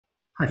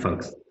Hi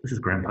folks, this is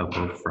Graham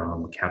Popo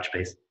from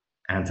Couchbase,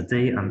 and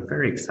today I'm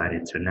very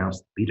excited to announce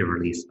the beta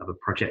release of a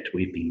project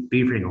we've been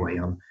beavering away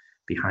on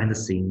behind the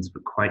scenes for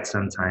quite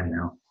some time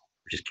now,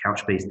 which is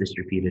Couchbase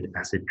Distributed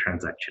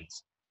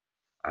Transactions.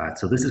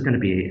 So this is going to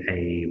be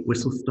a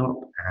whistle-stop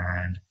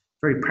and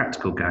very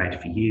practical guide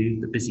for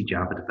you, the busy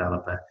Java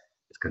developer.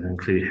 It's going to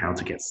include how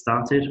to get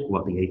started,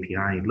 what the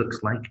API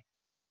looks like,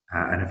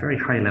 and a very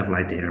high-level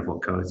idea of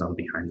what goes on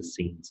behind the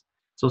scenes.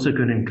 It's also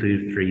going to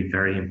include 3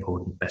 very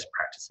important best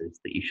practices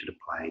that you should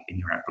apply in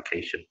your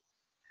application.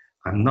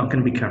 I'm not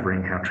going to be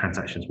covering how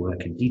transactions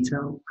work in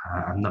detail.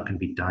 I'm not going to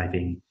be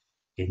diving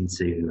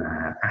into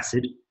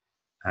ACID,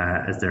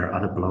 as there are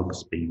other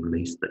blogs being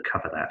released that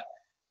cover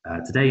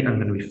that. Today, I'm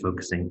going to be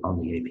focusing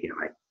on the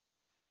API.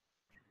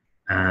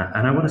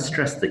 And I want to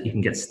stress that you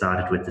can get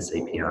started with this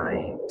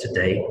API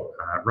today,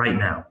 right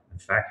now, in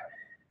fact.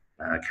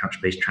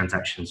 Couchbase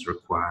transactions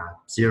require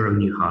 0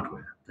 new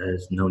hardware.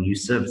 There's no new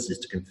services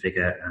to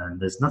configure, and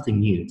there's nothing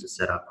new to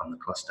set up on the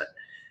cluster.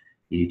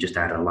 You just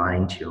add a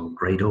line to your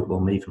Gradle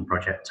or Maven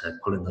project to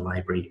pull in the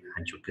library,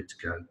 and you're good to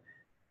go.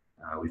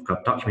 We've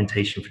got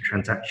documentation for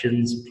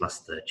transactions, plus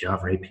the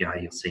Java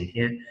API you're seeing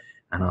here,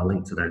 and I'll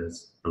link to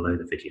those below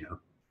the video.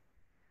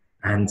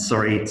 And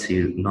sorry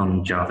to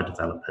non-Java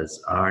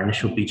developers, our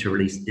initial beta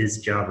release is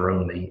Java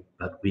only,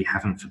 but we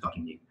haven't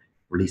forgotten you.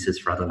 Releases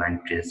for other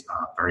languages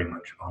are very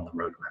much on the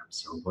roadmap,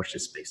 so watch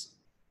this space.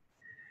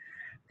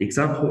 The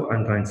example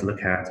I'm going to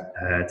look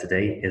at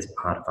today is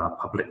part of our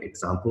public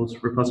examples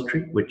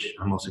repository, which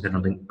I'm also going to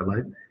link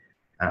below.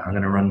 I'm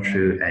going to run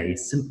through a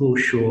simple,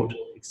 short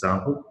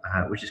example,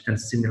 which is going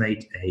to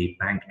simulate a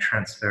bank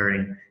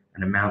transferring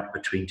an amount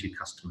between 2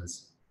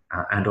 customers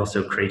and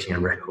also creating a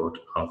record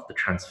of the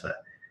transfer.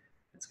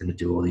 It's going to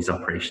do all these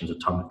operations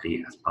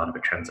atomically as part of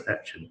a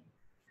transaction.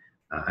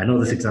 I know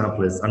this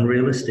example is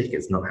unrealistic.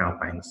 It's not how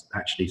banks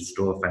actually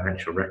store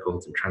financial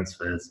records and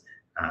transfers,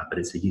 but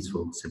it's a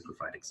useful,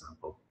 simplified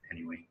example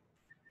anyway.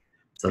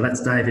 So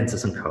let's dive into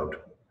some code.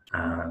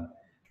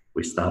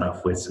 We start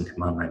off with some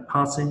command line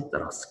parsing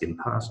that I'll skim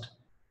past.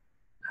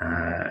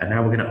 And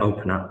now we're going to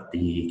open up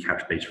the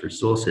Couchbase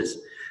resources.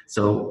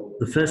 So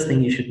the first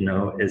thing you should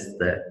know is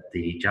that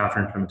the Java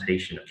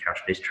implementation of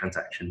Couchbase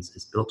transactions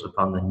is built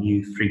upon the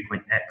new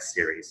 3.x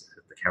series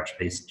of the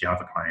Couchbase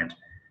Java client.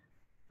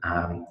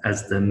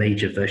 As the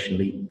major version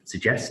lead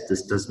suggests,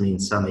 this does mean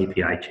some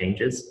API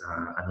changes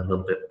and a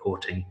little bit of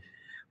porting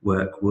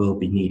work will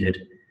be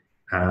needed.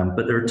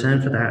 But the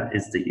return for that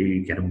is that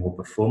you get a more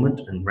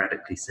performant and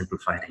radically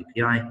simplified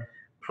API,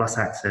 plus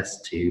access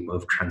to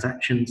both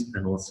transactions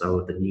and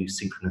also the new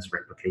synchronous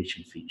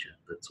replication feature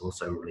that's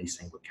also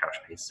releasing with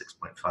Couchbase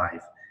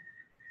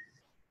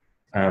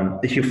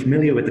 6.5. If you're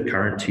familiar with the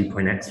current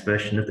 2.x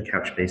version of the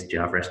Couchbase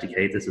Java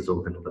SDK, this is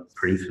all going to look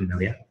pretty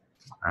familiar.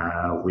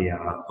 We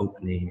are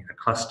opening a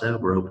cluster,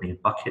 we're opening a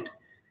bucket.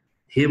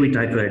 Here we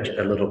diverge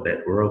a little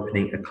bit, we're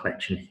opening a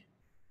collection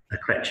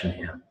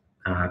here.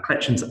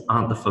 Collections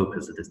aren't the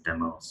focus of this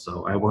demo,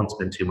 so I won't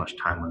spend too much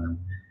time on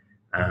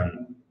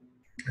them.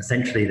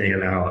 Essentially, they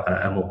allow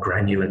a more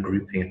granular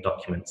grouping of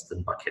documents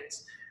than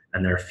buckets,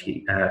 and they're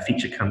a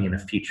feature coming in a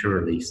future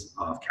release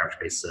of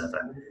Couchbase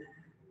Server.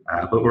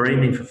 But we're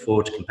aiming for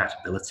forward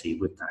compatibility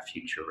with that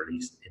future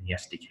release in the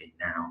SDK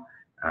now.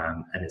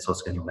 And it's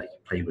also going to let you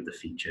play with the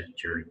feature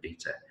during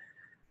beta.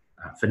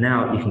 For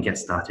now, you can get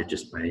started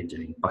just by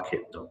doing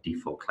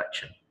bucket.default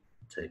collection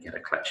to get a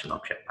collection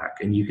object back.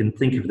 And you can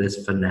think of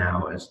this for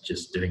now as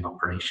just doing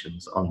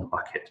operations on the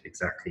bucket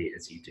exactly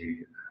as you do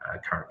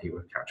currently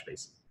with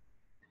Couchbase.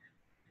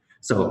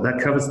 So that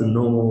covers the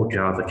normal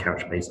Java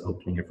Couchbase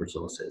opening of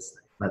resources.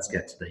 Let's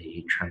get to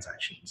the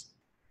transactions.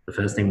 The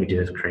first thing we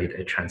do is create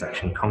a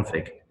transaction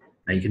config.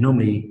 Now you can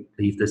normally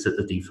leave this at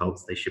the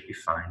defaults, they should be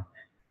fine.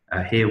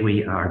 Here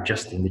we are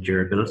adjusting the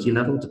durability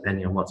level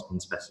depending on what's been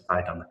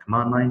specified on the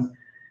command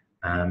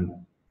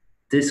line.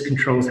 This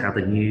controls how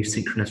the new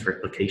synchronous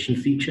replication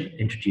feature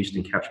introduced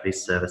in Couchbase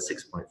Server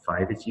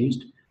 6.5 is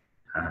used.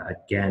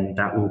 Again,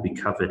 that will be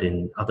covered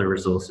in other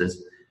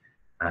resources.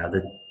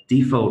 The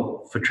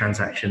default for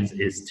transactions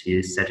is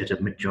to set it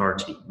at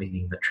majority,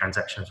 meaning that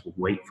transactions will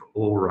wait for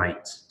all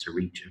writes to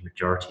reach a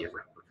majority of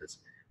replicas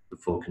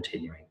before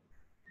continuing.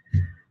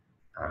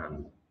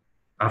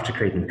 After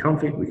creating the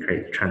config, we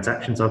create the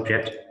transactions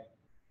object.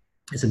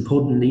 It's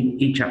important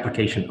each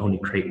application only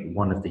create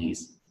one of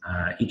these.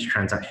 Each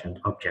transaction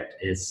object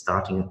is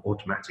starting an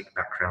automatic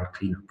background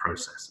cleanup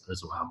process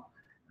as well,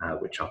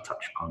 which I'll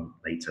touch on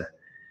later.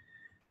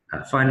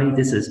 Finally,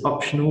 this is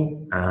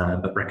optional,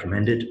 but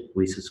recommended.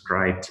 We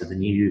subscribe to the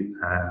new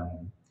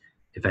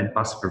event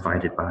bus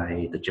provided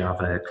by the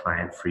Java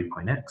client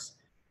 3.x.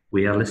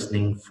 We are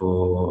listening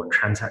for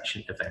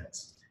transaction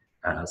events.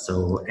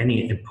 So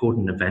any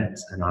important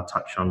events, and I'll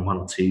touch on 1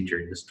 or 2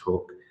 during this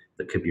talk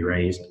that could be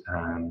raised,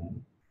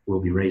 will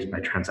be raised by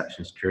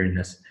transactions during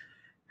this.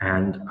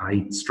 And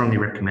I strongly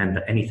recommend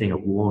that anything at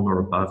 1 or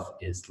above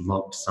is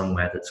logged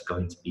somewhere that's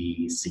going to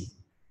be seen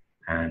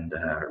and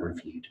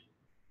reviewed.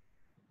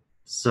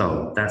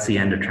 So that's the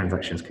end of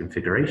transactions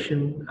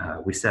configuration.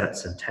 We set up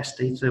some test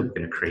data. We're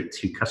going to create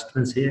 2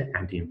 customers here,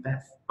 Andy and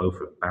Beth, both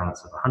with a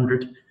balance of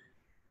 100.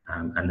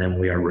 And then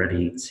we are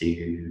ready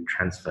to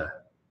transfer.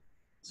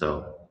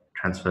 So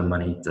transfer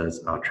money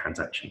does our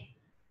transaction.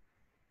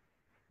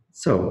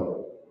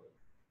 So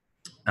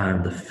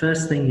the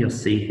first thing you'll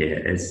see here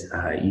is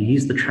you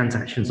use the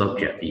transactions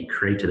object that you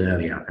created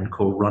earlier and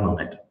call run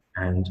on it.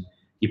 And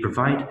you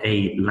provide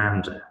a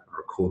lambda or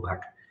a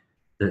callback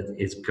that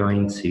is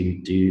going to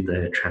do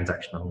the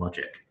transactional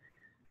logic.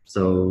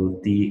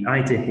 So the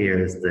idea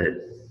here is that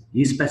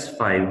you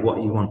specify what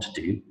you want to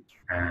do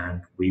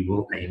and we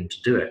will aim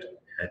to do it.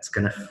 It's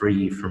going to free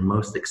you from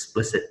most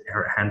explicit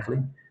error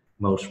handling,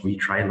 most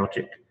retry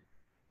logic.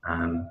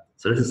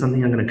 So this is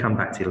something I'm going to come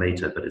back to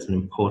later, but it's an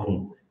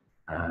important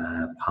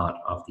part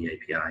of the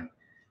API.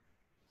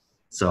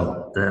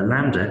 So the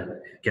lambda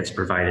gets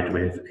provided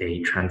with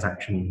a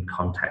transaction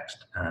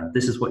context.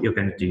 This is what you're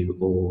going to do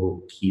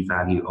all key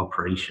value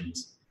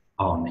operations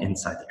on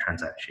inside the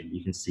transaction.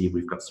 You can see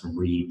we've got some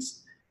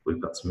reads,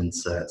 we've got some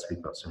inserts,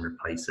 we've got some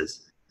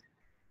replaces.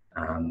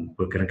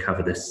 We're going to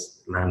cover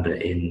this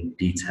lambda in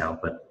detail,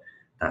 but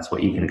that's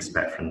what you can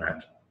expect from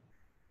that.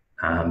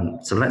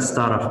 So let's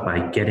start off by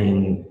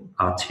getting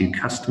our 2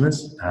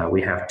 customers.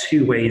 We have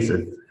 2 ways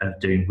of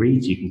doing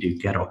reads. You can do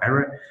get or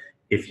error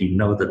if you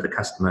know that the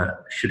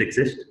customer should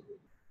exist.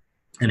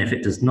 And if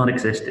it does not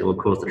exist, it will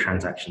cause the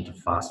transaction to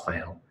fast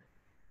fail.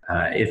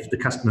 If the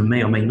customer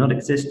may or may not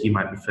exist, you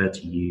might prefer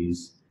to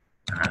use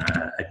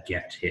a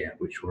get here,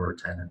 which will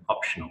return an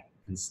optional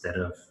instead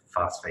of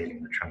fast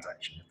failing the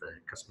transaction if the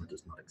customer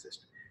does not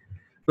exist.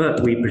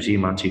 But we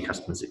presume our 2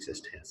 customers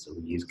exist here, so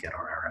we use get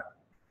or error.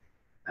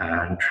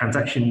 And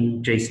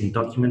transaction JSON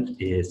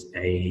document is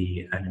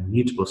an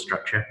immutable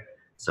structure.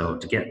 So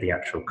to get the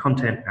actual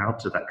content out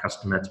to that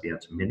customer, to be able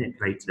to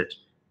manipulate it,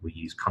 we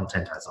use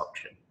content as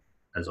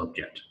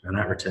object. And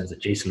that returns a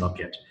JSON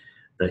object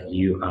that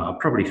you are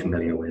probably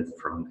familiar with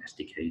from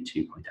SDK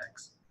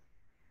 2.x.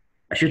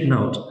 I should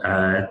note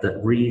that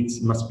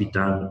reads must be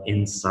done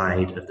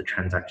inside of the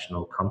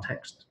transactional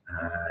context.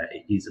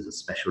 It uses a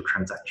special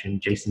transaction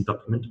JSON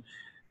document.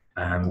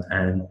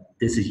 And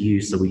this is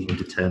used so we can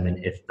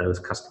determine if those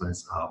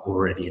customers are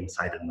already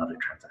inside another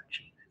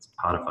transaction. It's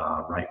part of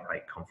our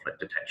write-write conflict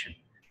detection.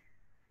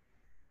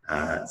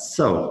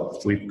 So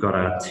we've got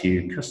our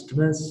 2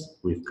 customers,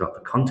 we've got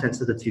the contents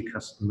of the 2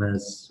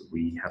 customers,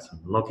 we have some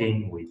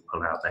logging, we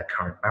pull out their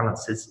current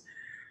balances.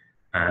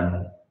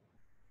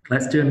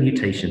 Let's do a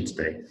mutation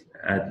today,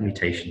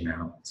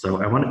 now.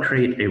 So I want to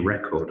create a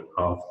record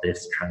of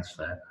this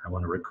transfer. I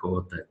want to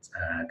record that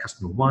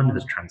customer 1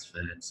 has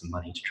transferred some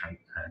money to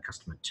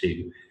customer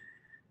 2.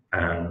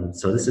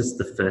 So this is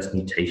the first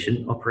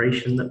mutation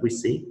operation that we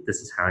see. This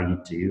is how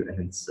you do an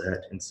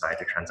insert inside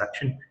a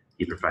transaction.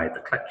 You provide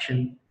the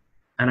collection.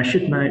 And I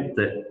should note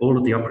that all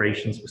of the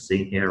operations we're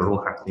seeing here are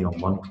all happening on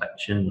one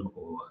collection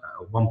or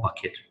one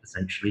bucket,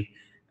 essentially.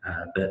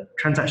 But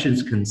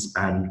transactions can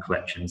span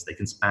collections, they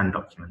can span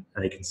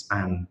they can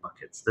span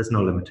buckets. There's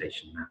no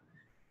limitation there.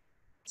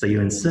 So you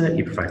insert,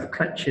 you provide the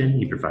collection,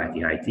 you provide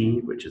the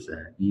ID, which is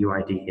a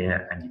UID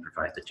here, and you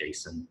provide the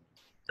JSON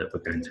that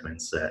we're going to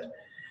insert.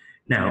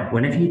 Now,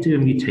 whenever you do a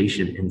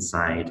mutation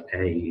inside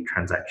a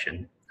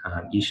transaction,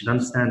 you should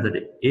understand that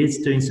it is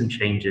doing some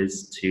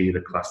changes to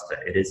the cluster.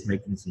 It is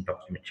making some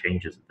document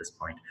changes at this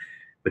point,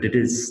 but it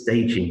is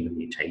staging the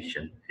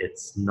mutation.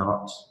 It's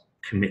not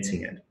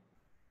committing it.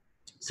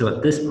 So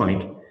at this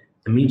point,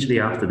 immediately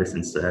after this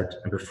insert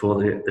and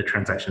before the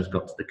transaction has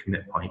got to the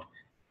commit point,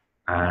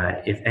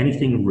 if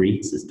anything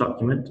reads this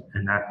document,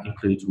 and that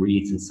includes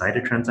reads inside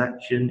a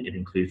transaction, it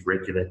includes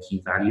regular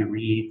key value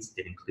reads,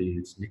 it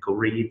includes nickel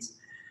reads,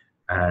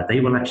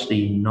 they will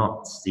actually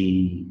not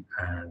see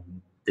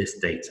this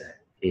data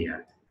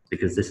here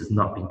because this has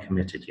not been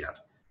committed yet.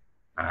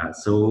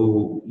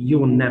 So you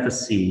will never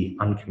see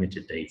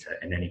uncommitted data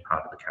in any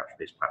part of the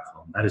Couchbase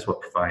platform. That is what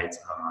provides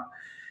our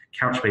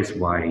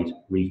Couchbase-wide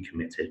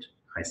recommitted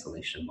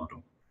isolation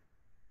model.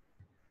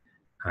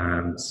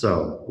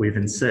 So we've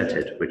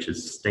inserted, which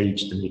has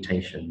staged the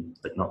mutation,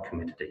 but not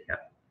committed it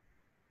yet.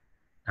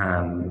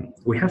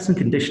 We have some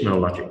conditional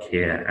logic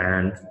here,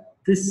 and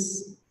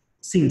this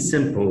seems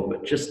simple,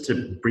 but just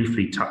to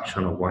briefly touch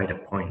on a wider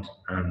point,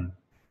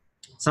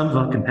 some of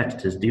our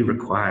competitors do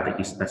require that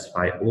you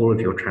specify all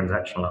of your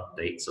transactional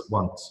updates at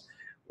once,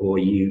 or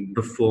you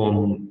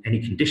perform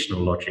any conditional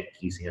logic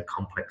using a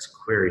complex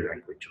query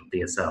language or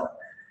DSL.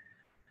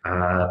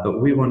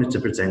 But we wanted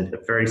to present a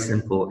very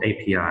simple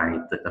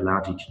API that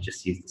allowed you to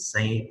just use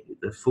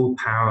the full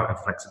power and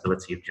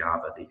flexibility of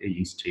Java that you're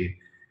used to.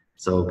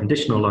 So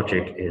conditional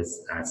logic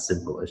is as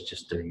simple as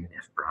just doing an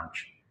if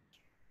branch.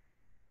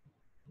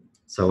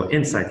 So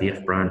inside the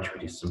if branch, we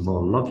do some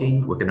more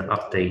logging. We're going to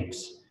update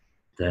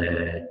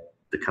the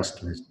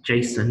customer's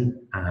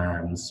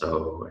JSON.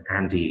 So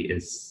Andy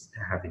is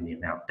having the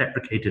amount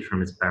deprecated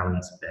from his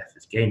balance, Beth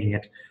is gaining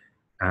it.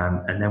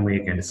 And then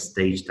we're going to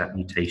stage that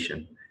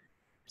mutation.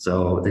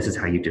 So this is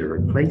how you do a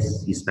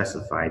replace. You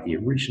specify the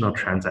original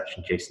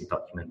transaction JSON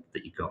document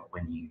that you got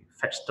when you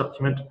fetched the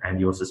document,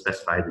 and you also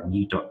specify the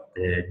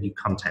new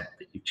content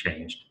that you've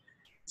changed.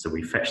 So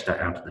we fetched that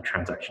out of the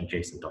transaction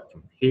JSON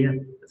document here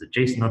as a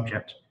JSON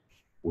object.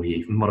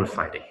 We've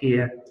modified it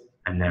here,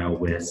 and now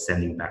we're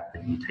sending back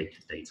the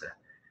mutated data.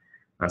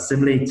 Now,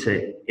 similarly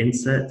to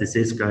insert, this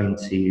is going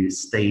to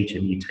stage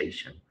a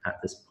mutation at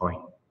this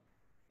point.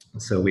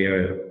 So we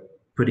are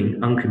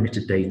putting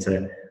uncommitted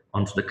data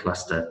onto the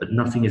cluster, but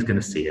nothing is going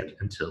to see it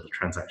until the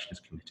transaction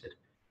is committed.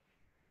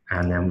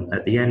 And then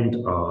at the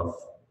end of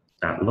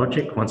that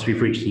logic, once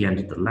we've reached the end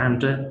of the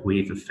lambda,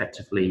 we've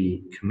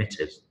effectively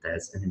committed.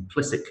 There's an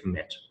implicit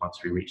commit once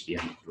we reach the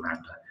end of the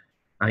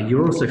lambda.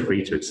 You're also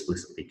free to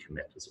explicitly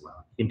commit as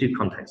well. You can do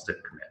context of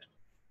commit.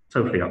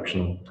 Totally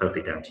optional,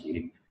 totally down to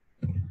you.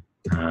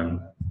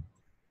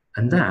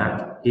 And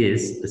that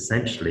is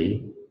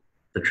essentially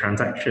the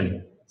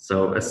transaction.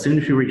 So as soon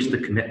as you reach the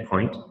commit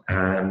point,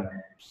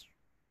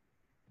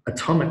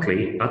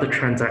 atomically, other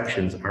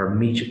transactions are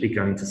immediately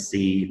going to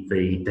see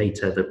the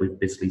data that we've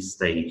busily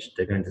staged.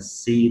 They're going to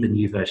see the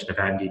new version of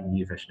Andy, the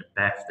new version of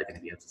Beth. They're going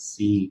to be able to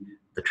see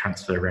the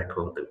transfer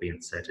record that we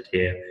inserted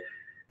here.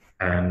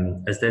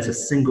 As there's a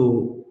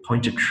single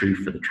point of truth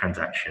for the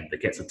transaction that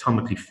gets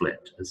atomically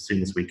flipped as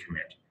soon as we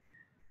commit.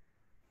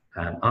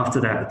 After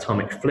that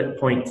atomic flip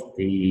point,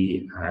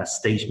 the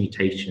stage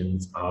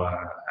mutations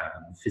are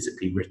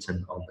physically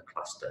written on the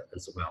cluster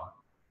as well.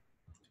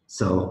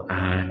 So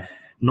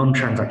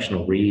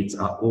non-transactional reads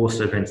are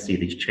also going to see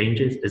these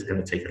changes. It's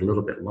going to take a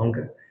little bit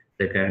longer.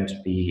 They're going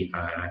to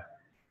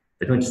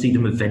see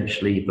them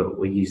eventually, but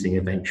we're using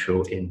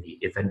eventual in the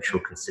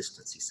eventual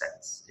consistency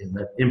sense.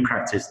 In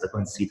practice, they're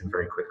going to see them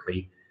very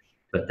quickly,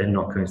 but they're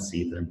not going to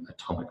see them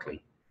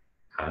atomically.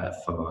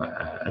 For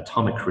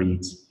atomic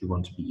reads, you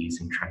want to be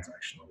using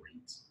transactional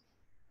reads.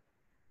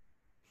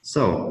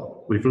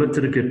 So we've looked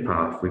at a good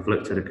path. We've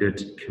looked at a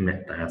good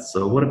commit there.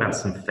 So what about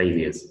some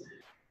failures?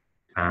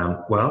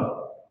 Well,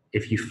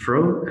 if you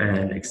throw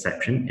an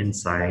exception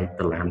inside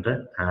the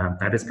lambda,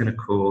 that is going to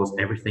cause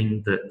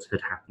everything that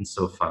had happened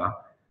so far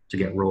to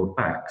get rolled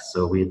back.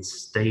 So we had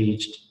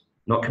staged,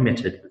 not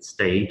committed, but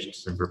staged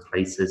some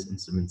replaces and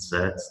some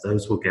inserts.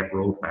 Those will get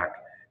rolled back.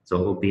 So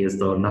it will be as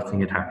though nothing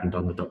had happened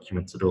on the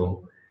documents at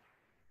all.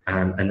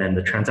 And then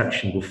the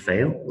transaction will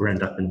fail. We'll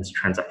end up in this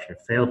transaction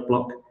failed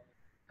block.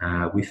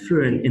 We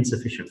threw in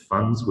insufficient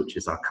funds, which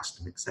is our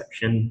custom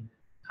exception,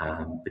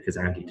 because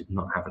Andy did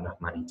not have enough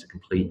money to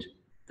complete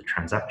the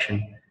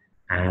transaction.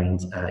 And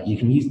you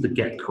can use the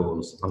get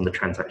cause on the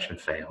transaction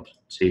failed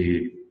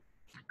to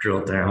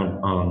drill down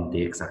on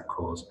the exact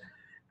cause.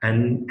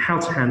 And how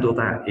to handle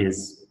that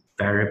is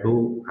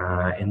variable.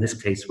 In this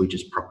case, we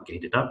just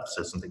propagate it up,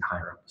 so something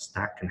higher up the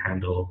stack can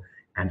handle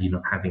Andy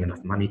not having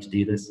enough money to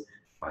do this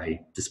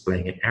by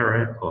displaying an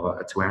error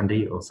or to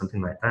Andy or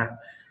something like that.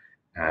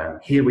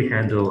 Here we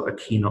handle a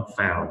key not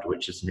found,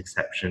 which is an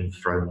exception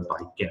thrown by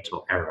get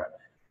or error.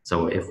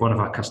 So if one of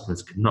our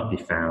customers could not be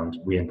found,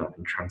 we end up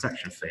in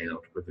transaction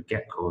failed with a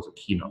get cause or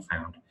key not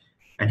found.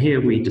 And here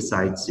we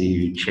decide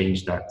to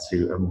change that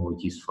to a more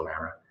useful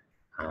error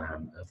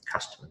of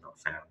customer not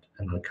found,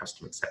 another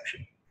custom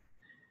exception.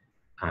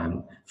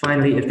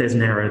 Finally, if there's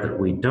an error that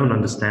we don't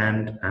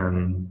understand,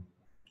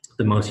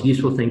 the most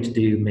useful thing to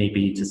do may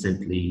be to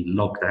simply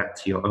log that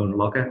to your own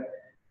logger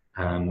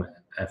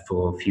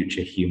for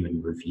future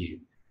human review.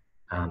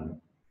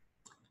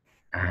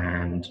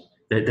 And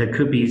there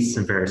could be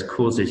some various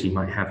causes. You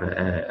might have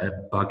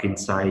a bug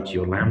inside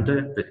your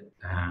Lambda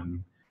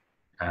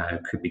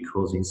that could be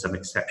causing some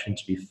exception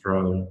to be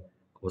thrown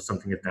or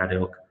something of that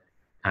ilk.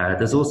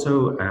 There's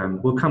also,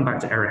 we'll come back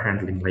to error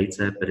handling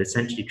later, but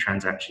essentially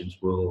transactions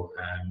will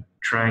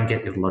try and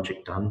get your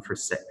logic done for a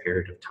set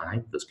period of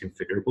time that's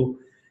configurable.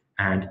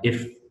 And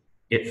if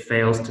it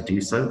fails to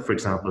do so, for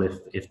example,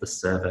 if the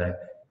server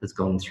has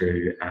gone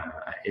through,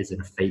 is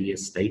in a failure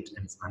state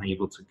and it's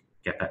unable to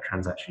get that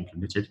transaction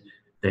committed,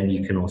 then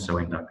you can also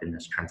end up in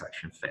this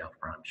transaction failed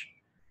branch.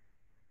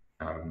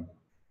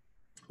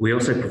 We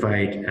also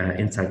provide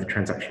inside the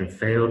transaction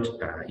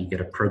failed, you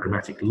get a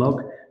programmatic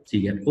log. So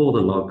you get all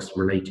the logs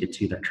related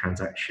to that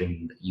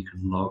transaction that you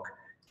can log,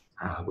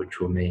 which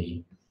will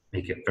make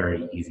it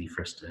very easy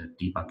for us to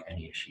debug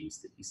any issues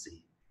that you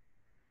see.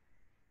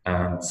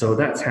 So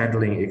that's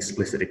handling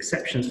explicit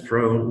exceptions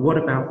thrown. What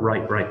about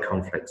write-write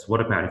conflicts?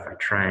 What about if I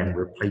try and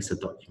replace a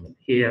document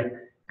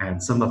here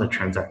and some other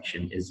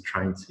transaction is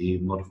trying to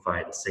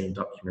modify the same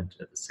document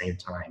at the same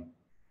time?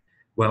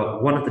 Well,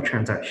 one of the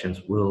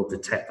transactions will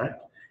detect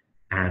that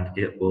and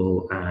it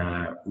will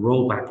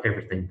roll back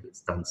everything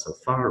that's done so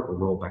far. It will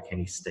roll back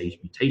any stage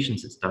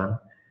mutations it's done,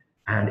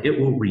 and it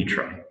will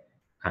retry.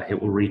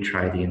 It will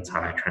retry the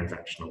entire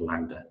transactional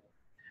Lambda.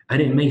 And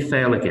it may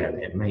fail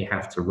again. It may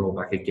have to roll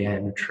back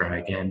again, try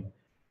again.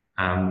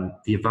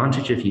 The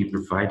advantage of you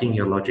providing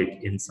your logic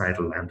inside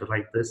a Lambda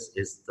like this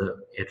is that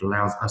it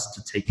allows us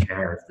to take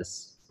care of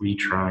this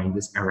retrying,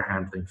 this error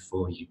handling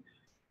for you.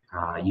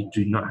 You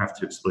do not have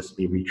to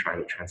explicitly retry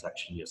the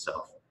transaction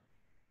yourself.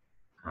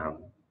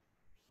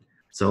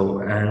 So,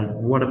 and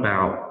what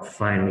about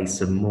finally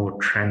some more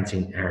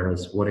transient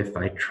errors? What if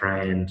I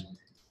try and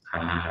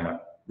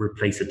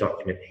replace a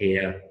document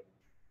here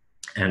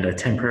and a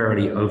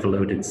temporarily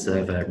overloaded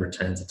server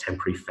returns a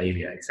temporary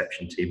failure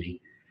exception to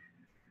me?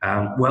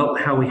 Well,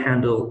 how we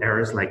handle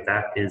errors like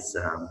that is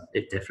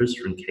it differs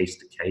from case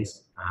to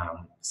case.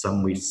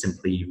 Some we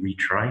simply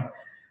retry.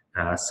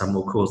 Some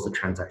will cause the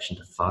transaction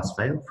to fast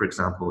fail. For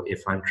example,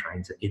 if I'm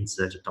trying to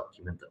insert a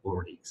document that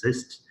already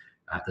exists,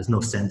 there's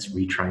no sense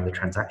retrying the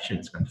transaction.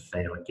 It's going to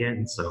fail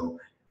again, so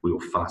we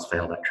will fast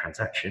fail that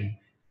transaction.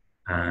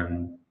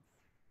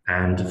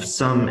 And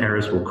some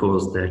errors will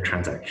cause the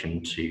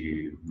transaction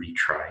to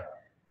retry.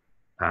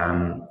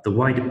 The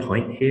wider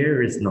point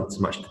here is not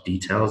so much the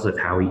details of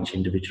how each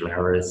individual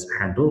error is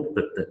handled,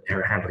 but that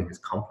error handling is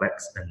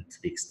complex, and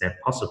to the extent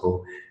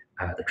possible,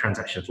 the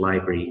transactions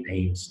library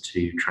aims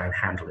to try and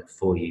handle it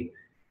for you.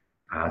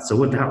 So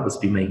we'll doubtless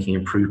be making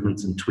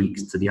improvements and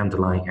tweaks to the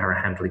underlying error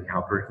handling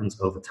algorithms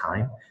over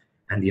time.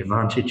 And the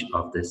advantage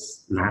of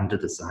this Lambda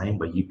design,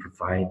 where you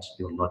provide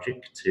your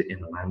logic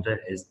in the Lambda,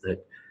 is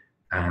that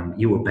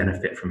you will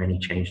benefit from any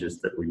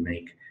changes that we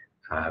make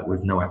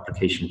with no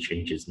application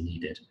changes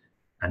needed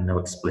and no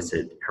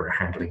explicit error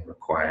handling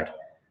required.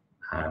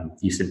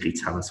 You simply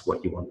tell us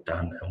what you want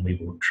done, and we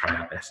will try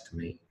our best to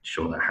make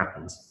sure that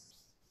happens.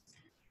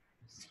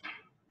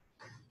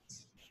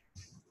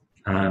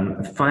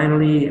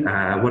 Finally,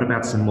 what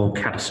about some more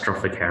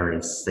catastrophic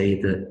errors?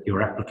 Say that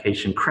your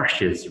application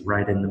crashes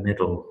right in the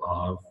middle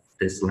of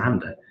this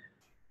Lambda.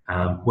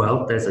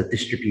 Well, there's a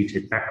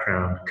distributed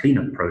background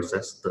cleanup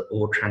process that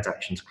all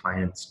transactions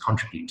clients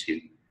contribute to.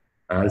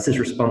 This is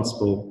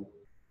responsible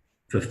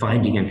for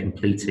finding and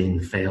completing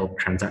failed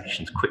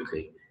transactions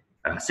quickly.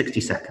 60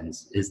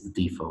 seconds is the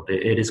default.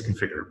 It is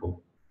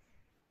configurable.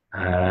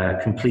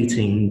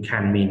 Completing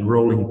can mean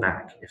rolling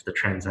back if the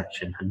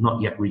transaction had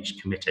not yet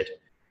reached committed,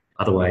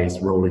 otherwise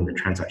rolling the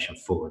transaction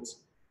forwards.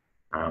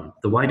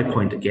 The wider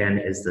point, again,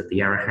 is that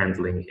the error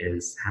handling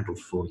is handled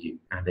for you,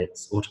 and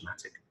it's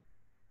automatic.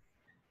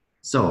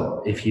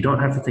 So if you don't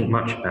have to think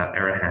much about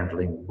error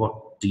handling,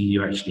 what do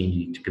you actually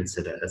need to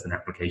consider as an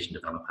application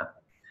developer?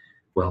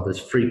 Well,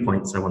 there's 3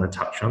 points I want to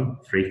touch on,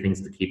 3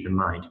 things to keep in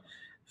mind.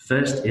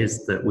 First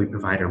is that we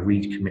provide a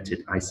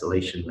read-committed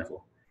isolation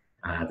level.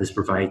 This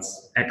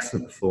provides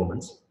excellent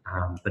performance,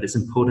 but it's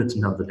important to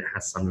know that it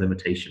has some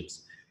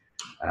limitations.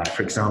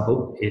 For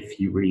example, if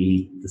you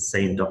read the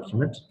same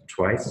document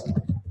twice,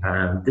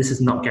 this is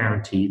not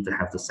guaranteed to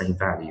have the same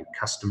value.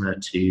 Customer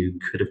 2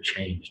 could have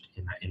changed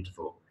in that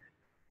interval.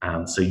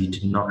 So you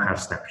do not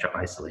have snapshot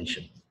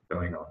isolation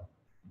going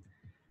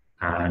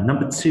on.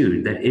 Number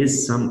 2, there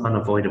is some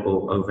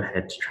unavoidable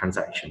overhead to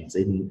transactions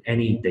in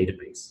any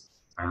database.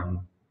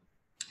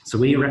 So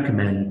we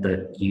recommend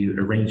that you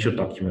arrange your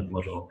document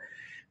model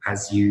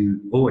as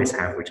you always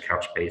have with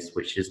Couchbase,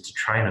 which is to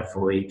try and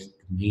avoid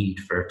the need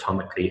for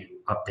atomically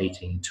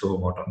updating 2 or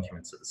more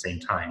documents at the same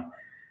time.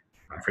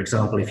 For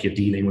example, if you're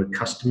dealing with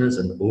customers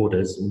and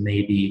orders,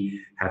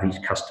 maybe have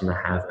each customer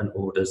have an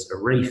orders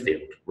array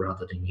field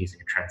rather than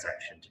using a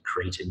transaction to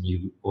create a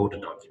new order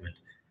document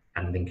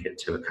and link it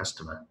to a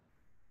customer.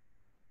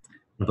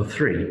 Number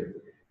 3,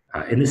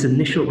 in this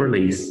initial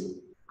release,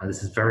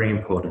 this is very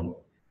important.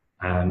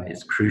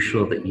 It's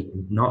crucial that you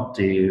do not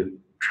do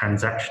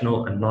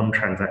transactional and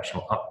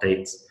non-transactional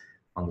updates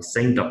on the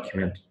same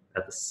document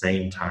at the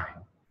same time.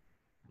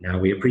 Now,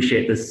 we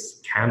appreciate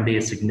this can be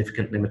a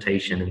significant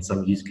limitation in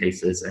some use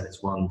cases, and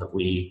it's one that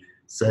we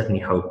certainly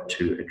hope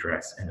to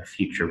address in a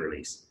future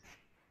release.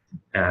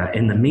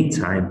 In the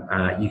meantime,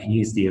 you can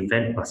use the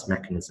event bus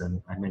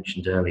mechanism I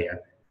mentioned earlier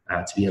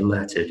to be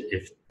alerted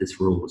if this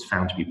rule was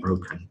found to be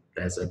broken.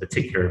 There's a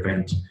particular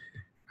event,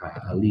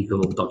 a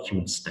legal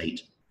document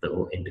state, that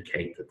will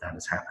indicate that that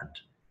has happened.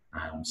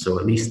 So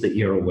at least that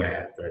you're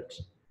aware that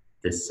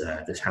this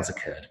has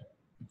occurred.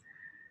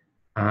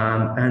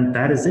 And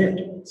that is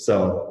it.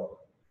 So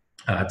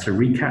to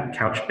recap,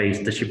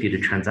 Couchbase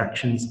Distributed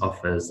Transactions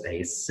offers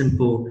a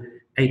simple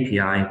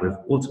API with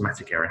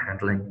automatic error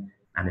handling,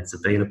 and it's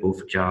available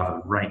for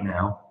Java right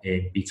now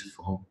in beta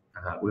form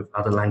with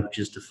other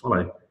languages to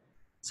follow.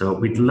 So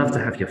we'd love to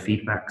have your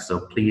feedback,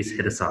 so please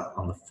hit us up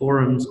on the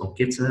forums or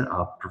Gitter.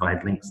 I'll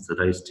provide links to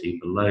those 2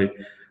 below,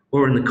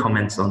 or in the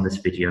comments on this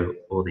video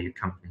or the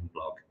accompanying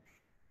blog.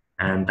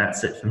 And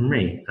that's it from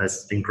me.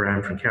 This has been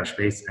Graham from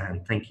Couchbase,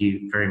 and thank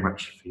you very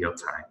much for your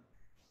time.